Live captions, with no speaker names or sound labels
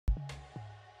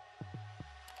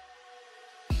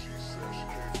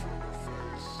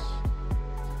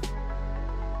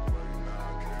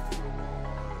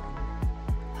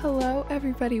Hello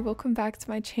everybody, welcome back to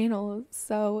my channel.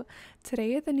 So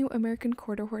today the new American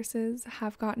quarter horses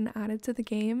have gotten added to the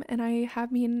game, and I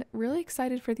have been really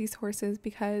excited for these horses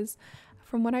because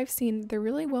from what I've seen they're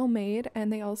really well made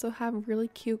and they also have really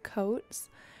cute coats.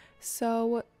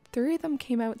 So three of them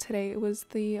came out today. It was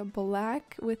the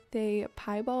black with the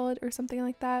piebald or something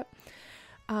like that,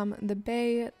 the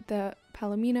bay, the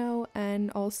palomino,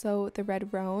 and also the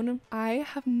red roan. I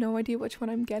have no idea which one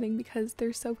I'm getting because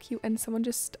they're so cute, and someone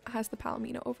just has the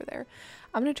palomino over there.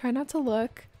 I'm gonna try not to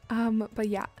look, but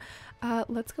yeah,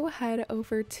 let's go ahead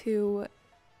over to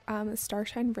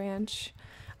Starshine Ranch.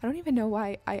 I don't even know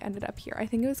why I ended up here. I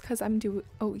think it was because oh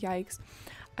yikes,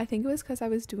 I think it was because I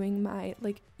was doing my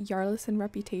like Yarlison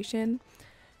reputation,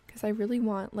 because I really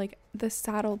want like the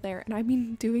saddle there, and I've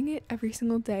been doing it every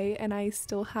single day and I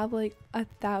still have like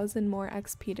 1,000 more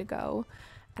XP to go,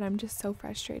 and I'm just so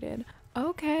frustrated.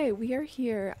 Okay, we are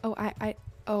here.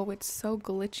 Oh, it's so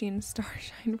glitchy in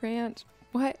Starshine Ranch.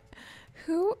 What?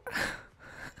 Who?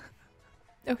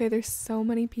 Okay, there's so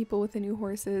many people with the new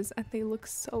horses and they look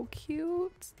so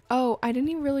cute. Oh, I didn't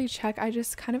even really check. I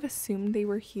just kind of assumed they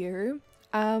were here.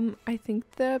 I think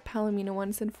the palomino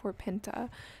one's in Fort Pinta.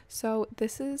 So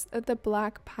this is the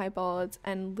black piebald,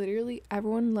 and literally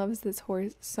everyone loves this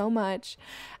horse so much,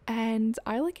 and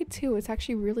I like it too. It's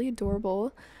actually really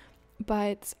adorable,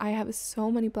 but I have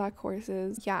so many black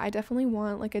horses. Yeah, I definitely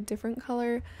want like a different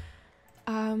color.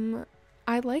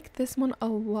 I like this one a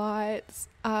lot.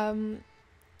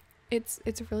 It's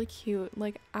really cute.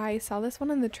 Like, I saw this one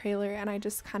in the trailer and I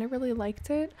just kind of really liked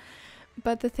it,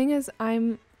 but the thing is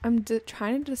I'm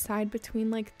trying to decide between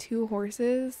like two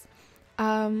horses,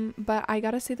 but I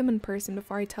gotta see them in person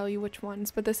before I tell you which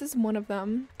ones. But this is one of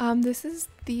them. This is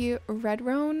the red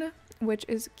roan, which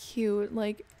is cute.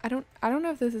 Like, I don't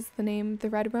know if this is the name, the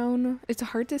red roan. It's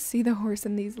hard to see the horse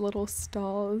in these little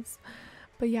stalls,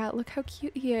 but yeah, look how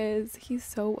cute he is. He's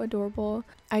so adorable.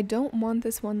 I don't want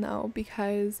this one though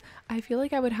because I feel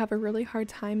like I would have a really hard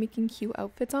time making cute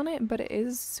outfits on it, but it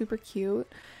is super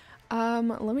cute.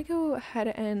 Let me go ahead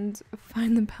and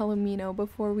find the palomino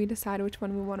before we decide which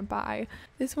one we want to buy.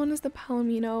 This one is the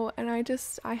palomino, and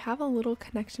I have a little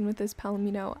connection with this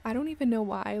palomino. I don't even know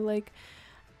why. Like,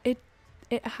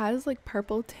 it has like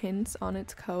purple tints on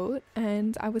its coat,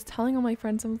 and I was telling all my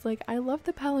friends, I was like, I love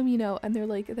the palomino, and they're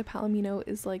like, the palomino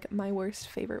is like my worst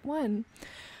favorite one.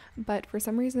 But for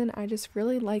some reason I just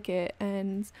really like it,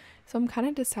 and so I'm kind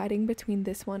of deciding between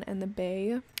this one and the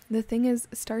bay. The thing is,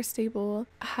 Star Stable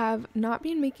have not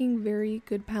been making very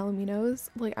good palominos.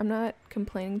 Like, I'm not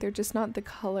complaining, they're just not the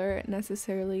color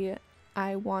necessarily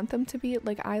I want them to be.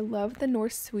 Like, I love the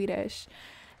Norse Swedish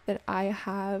that I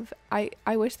have.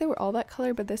 I wish they were all that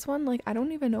color, but this one, like, I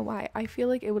don't even know why. I feel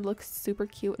like it would look super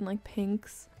cute in like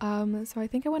pinks. So I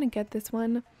think I want to get this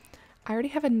one. I already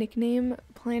have a nickname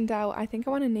planned out. I think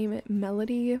I want to name it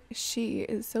Melody. She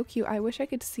is so cute. I wish I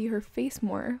could see her face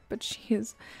more, but she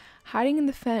is hiding in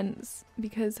the fence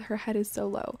because her head is so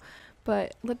low.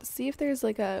 But let's see if there's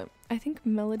like I think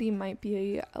Melody might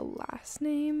be a last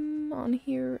name on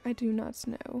here. I do not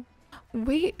know.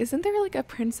 Wait, isn't there like a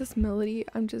Princess Melody?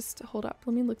 Hold up,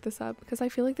 let me look this up because I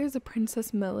feel like there's a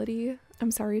Princess Melody.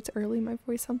 I'm sorry, it's early. My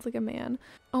voice sounds like a man.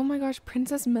 Oh my gosh,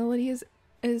 Princess Melody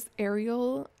is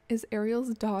Ariel's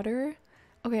daughter.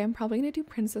 Okay, I'm probably gonna do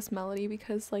Princess Melody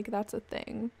because like that's a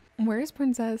thing. Where is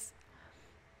Princess?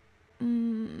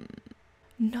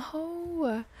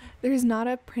 No, there's not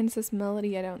a Princess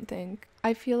Melody, I don't think.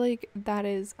 I feel like that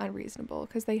is unreasonable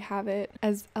because they have it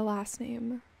as a last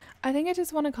name. I think I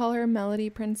just want to call her Melody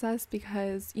Princess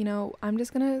because, you know, I'm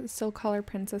just gonna still call her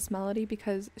Princess Melody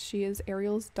because she is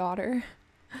Ariel's daughter.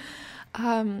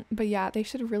 But yeah, they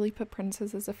should really put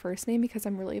Princess as a first name because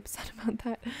I'm really upset about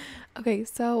that. Okay,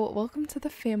 so welcome to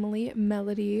the family,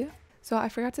 Melody. So I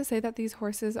forgot to say that these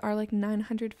horses are like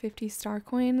 950 star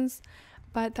coins,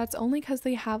 but that's only because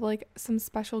they have like some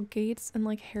special gaits and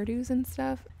like hairdos and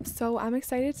stuff. So I'm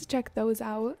excited to check those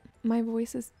out. My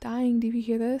voice is dying. Do you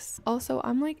hear this? Also,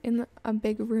 I'm like in a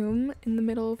big room in the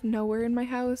middle of nowhere in my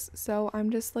house, so I'm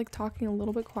just like talking a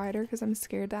little bit quieter because I'm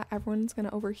scared that everyone's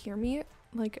gonna overhear me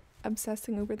like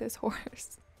obsessing over this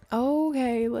horse.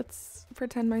 Okay, let's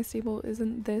pretend my stable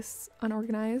isn't this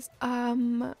unorganized.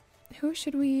 Who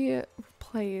should we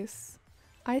replace?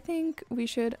 I think we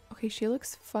should, okay, she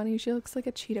looks funny. She looks like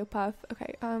a Cheeto Puff.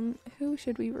 Okay, who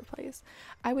should we replace?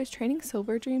 I was training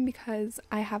Silver Dream because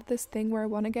I have this thing where I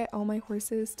want to get all my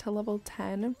horses to level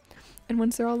 10. And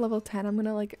once they're all level 10, I'm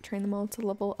gonna like train them all to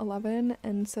level 11,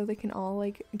 and so they can all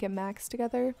like get max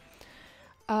together.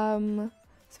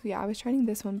 So yeah, I was training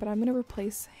this one, but I'm gonna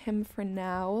replace him for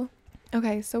now.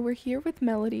 Okay, so we're here with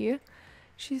Melody.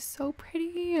 She's so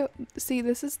pretty. See,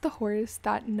 this is the horse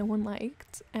that no one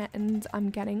liked, and I'm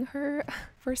getting her.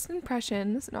 First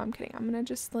impressions. No, I'm kidding. I'm gonna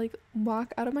just like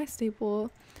walk out of my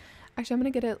stable. Actually, I'm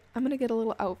gonna get a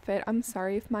little outfit. I'm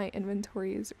sorry if my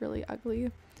inventory is really ugly.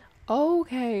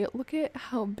 Okay, look at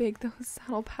how big those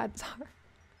saddle pads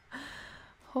are.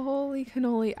 Holy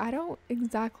cannoli. I don't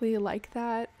exactly like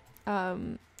that.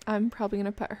 I'm probably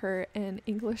gonna put her in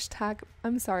English tag.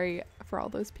 I'm sorry for all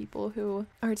those people who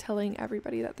are telling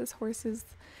everybody that this horse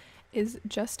is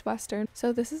just Western.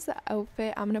 So this is the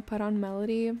outfit I'm gonna put on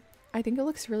Melody. I think it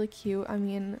looks really cute. I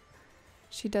mean,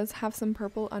 she does have some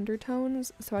purple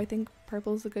undertones, so I think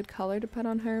purple is a good color to put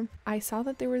on her. I saw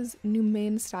that there was new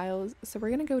mane styles, so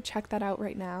we're gonna go check that out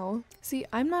right now. See,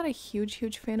 I'm not a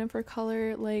huge fan of her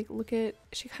color. Like, look at,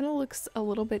 she kind of looks a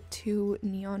little bit too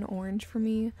neon orange for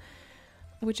me,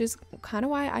 which is kind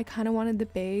of why I kind of wanted the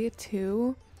bay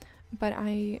too. But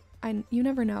I you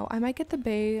never know. I might get the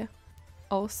bay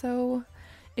also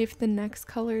if the next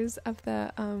colors of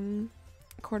the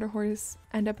quarter horse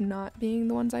end up not being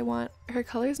the ones I want. Her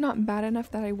color is not bad enough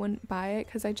that I wouldn't buy it,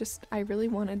 because I really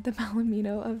wanted the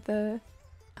Palomino of the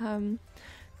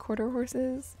quarter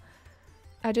horses.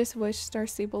 I just wish Star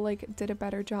Stable like did a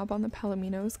better job on the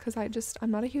Palominos, because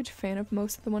I'm not a huge fan of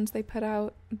most of the ones they put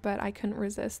out, but I couldn't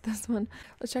resist this one.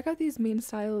 Let's check out these main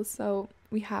styles. So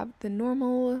we have the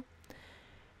normal,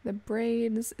 the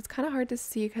braids. It's kind of hard to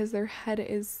see because their head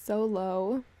is so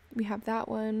low. We have that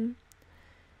one.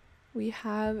 We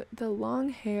have the long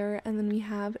hair, and then we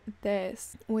have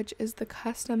this, which is the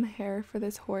custom hair for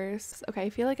this horse. Okay, I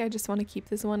feel like I just want to keep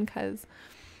this one because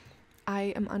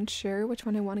I am unsure which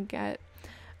one I want to get.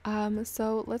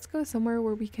 So let's go somewhere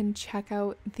where we can check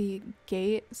out the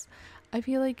gates. I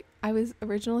feel like I was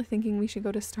originally thinking we should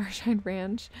go to Starshine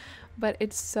Ranch, but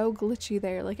it's so glitchy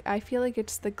there. Like, I feel like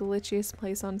it's the glitchiest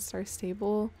place on Star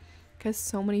Stable because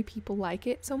so many people like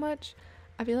it so much.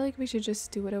 I feel like we should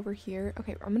just do it over here.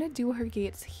 Okay, I'm gonna do her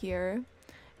gates here.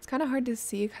 It's kind of hard to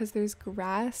see because there's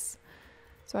grass,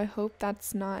 so I hope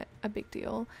that's not a big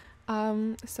deal.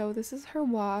 So this is her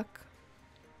walk.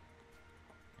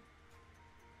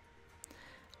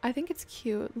 I think it's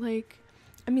cute. Like,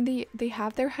 I mean, they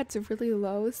have their heads really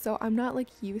low, so I'm not like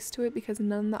used to it because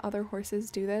none of the other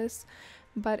horses do this,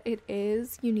 but it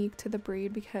is unique to the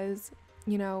breed because,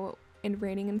 you know, in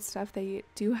reining and stuff, they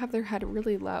do have their head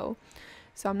really low.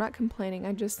 So I'm not complaining.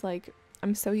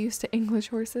 I'm so used to English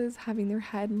horses having their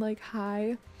head like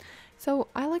high. So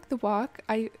I like the walk.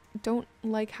 I don't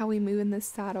like how we move in this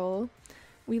saddle.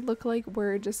 We look like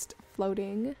we're just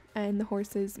floating and the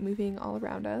horse is moving all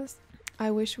around us.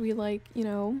 I wish we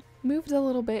moved a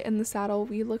little bit in the saddle.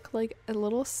 We look like a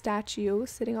little statue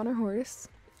sitting on our horse.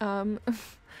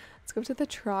 Let's go to the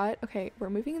trot. Okay,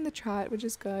 we're moving in the trot, which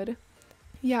is good.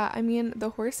 Yeah, I mean, the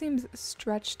horse seems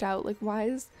stretched out. Like,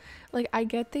 I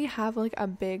get they have like a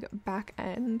big back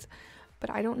end, but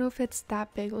I don't know if it's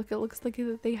that big. Like, it looks like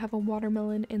they have a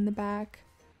watermelon in the back,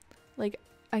 like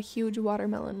a huge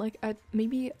watermelon, like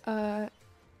maybe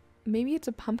it's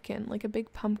a pumpkin, like a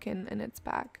big pumpkin in its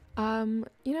back. And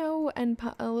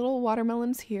a little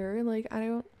watermelons here. Like,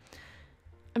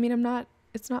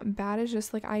 it's not bad. It's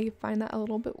just like, I find that a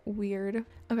little bit weird.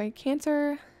 Okay,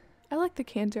 canter. I like the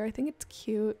canter. I think it's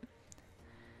cute.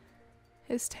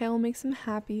 His tail makes him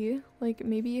happy. Like,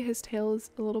 maybe his tail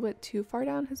is a little bit too far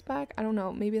down his back. I don't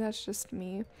know. Maybe that's just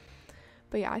me.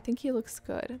 But yeah, I think he looks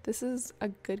good. This is a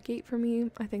good gait for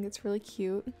me. I think it's really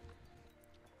cute.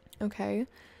 Okay.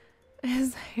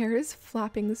 His hair is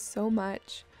flapping so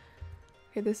much.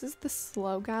 Okay, this is the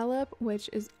slow gallop, which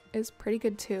is pretty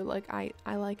good too. Like, I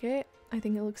like it. I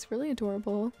think it looks really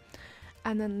adorable.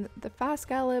 And then the fast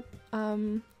gallop,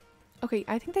 okay,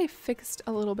 I think they fixed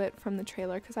a little bit from the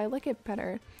trailer because I like it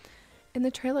better. In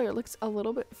the trailer, it looks a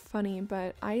little bit funny,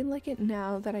 but I like it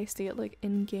now that I see it like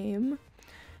in game.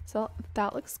 So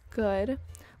that looks good.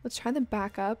 Let's try the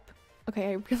backup.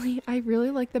 Okay, I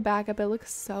really like the backup. It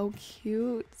looks so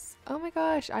cute. Oh my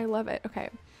gosh, I love it. Okay.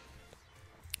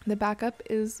 The backup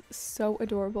is so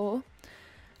adorable.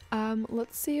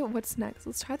 Let's see what's next.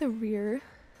 Let's try the rear.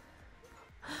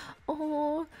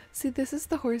 Oh, see, this is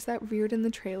the horse that reared in the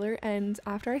trailer, and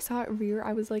after I saw it rear,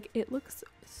 I was like, it looks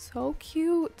so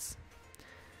cute.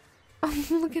 Oh,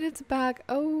 look at its back.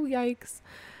 Oh, yikes.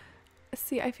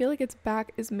 See, I feel like its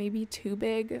back is maybe too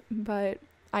big, but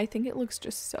I think it looks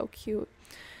just so cute.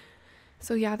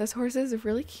 So yeah, this horse is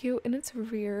really cute in its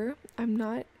rear.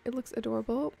 It looks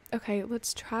adorable. Okay,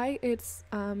 let's try its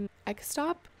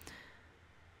X-stop.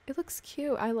 It looks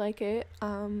cute. I like it.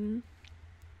 Let's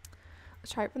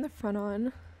try it from the front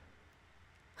on.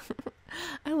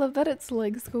 I love that its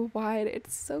legs go wide.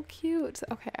 It's so cute.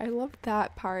 Okay, I love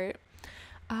that part.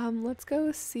 Let's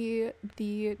go see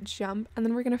the jump, and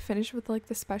then we're gonna finish with like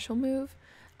the special move.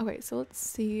 Okay, so let's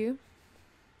see.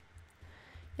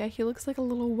 Yeah, he looks like a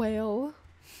little whale.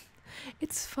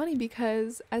 It's funny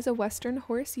because as a Western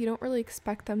horse, you don't really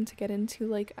expect them to get into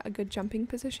like a good jumping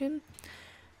position,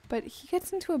 but he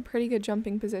gets into a pretty good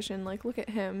jumping position. Like, look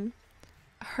at him.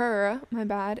 Her, my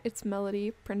bad, it's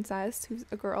Melody Princess, who's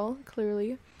a girl,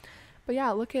 clearly. But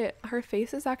yeah, look at her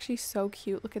face is actually so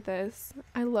cute. Look at this.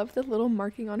 I love the little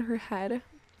marking on her head.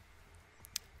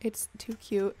 It's too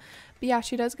cute. But yeah,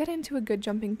 she does get into a good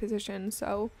jumping position,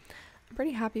 so I'm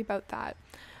pretty happy about that.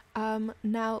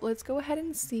 Now let's go ahead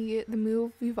and see the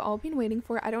move we've all been waiting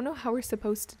for. I don't know how we're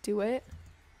supposed to do it.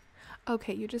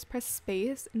 Okay, you just press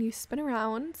space and you spin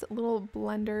around, little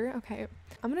blender. Okay,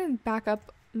 I'm gonna back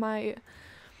up my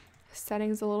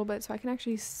settings a little bit so I can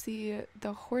actually see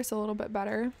the horse a little bit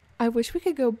better. I wish we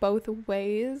could go both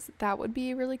ways. That would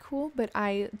be really cool, but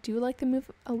I do like the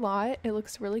move a lot. It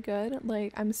looks really good.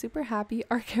 Like, I'm super happy.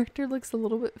 Our character looks a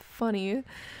little bit funny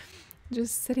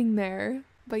just sitting there.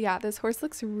 But yeah, this horse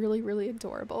looks really, really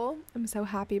adorable. I'm so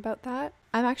happy about that.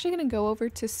 I'm actually going to go over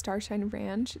to Starshine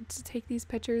Ranch to take these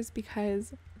pictures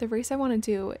because the race I want to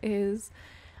do is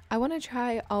I want to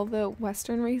try all the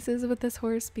Western races with this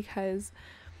horse because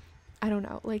I don't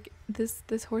know, like this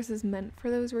horse is meant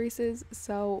for those races,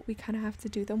 so we kind of have to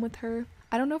do them with her.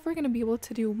 I don't know if we're going to be able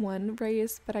to do one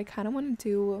race, but I kind of want to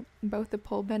do both the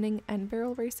pole bending and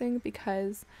barrel racing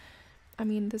because I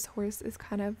mean, this horse is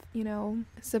kind of, you know,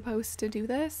 supposed to do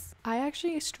this. I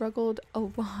actually struggled a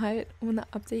lot when the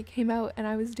update came out and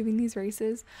I was doing these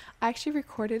races. I actually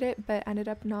recorded it but ended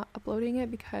up not uploading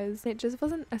it because it just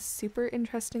wasn't a super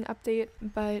interesting update.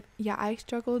 But yeah, I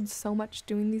struggled so much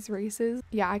doing these races.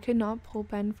 Yeah, I could not pole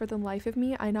bend for the life of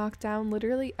me. I knocked down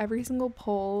literally every single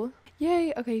pole.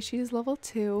 Yay! Okay, she's level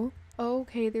 2.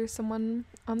 Okay, there's someone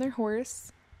on their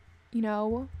horse. You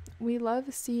know, we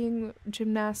love seeing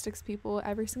gymnastics people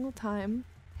every single time.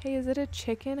 Hey, is it a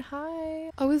chicken?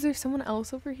 Hi. Oh, is there someone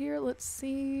else over here? Let's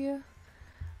see.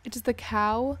 It's the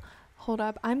cow. Hold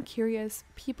up, I'm curious.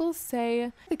 People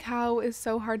say the cow is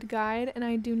so hard to guide, and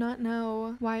I do not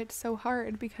know why it's so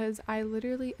hard because I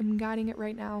literally am guiding it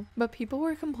right now. But people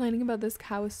were complaining about this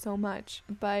cow so much,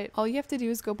 but all you have to do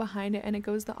is go behind it and it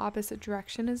goes the opposite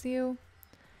direction as you.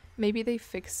 Maybe they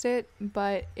fixed it,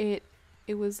 but it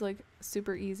was like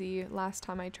super easy last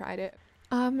time I tried it.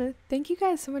 Thank you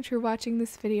guys so much for watching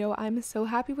this video. I'm so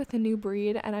happy with the new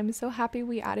breed and I'm so happy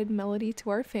we added Melody to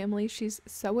our family. She's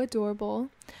so adorable.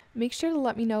 Make sure to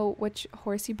let me know which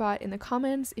horse you bought in the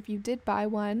comments if you did buy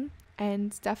one,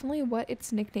 and definitely what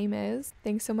its nickname is.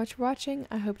 Thanks so much for watching.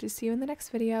 I hope to see you in the next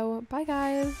video. Bye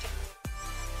guys!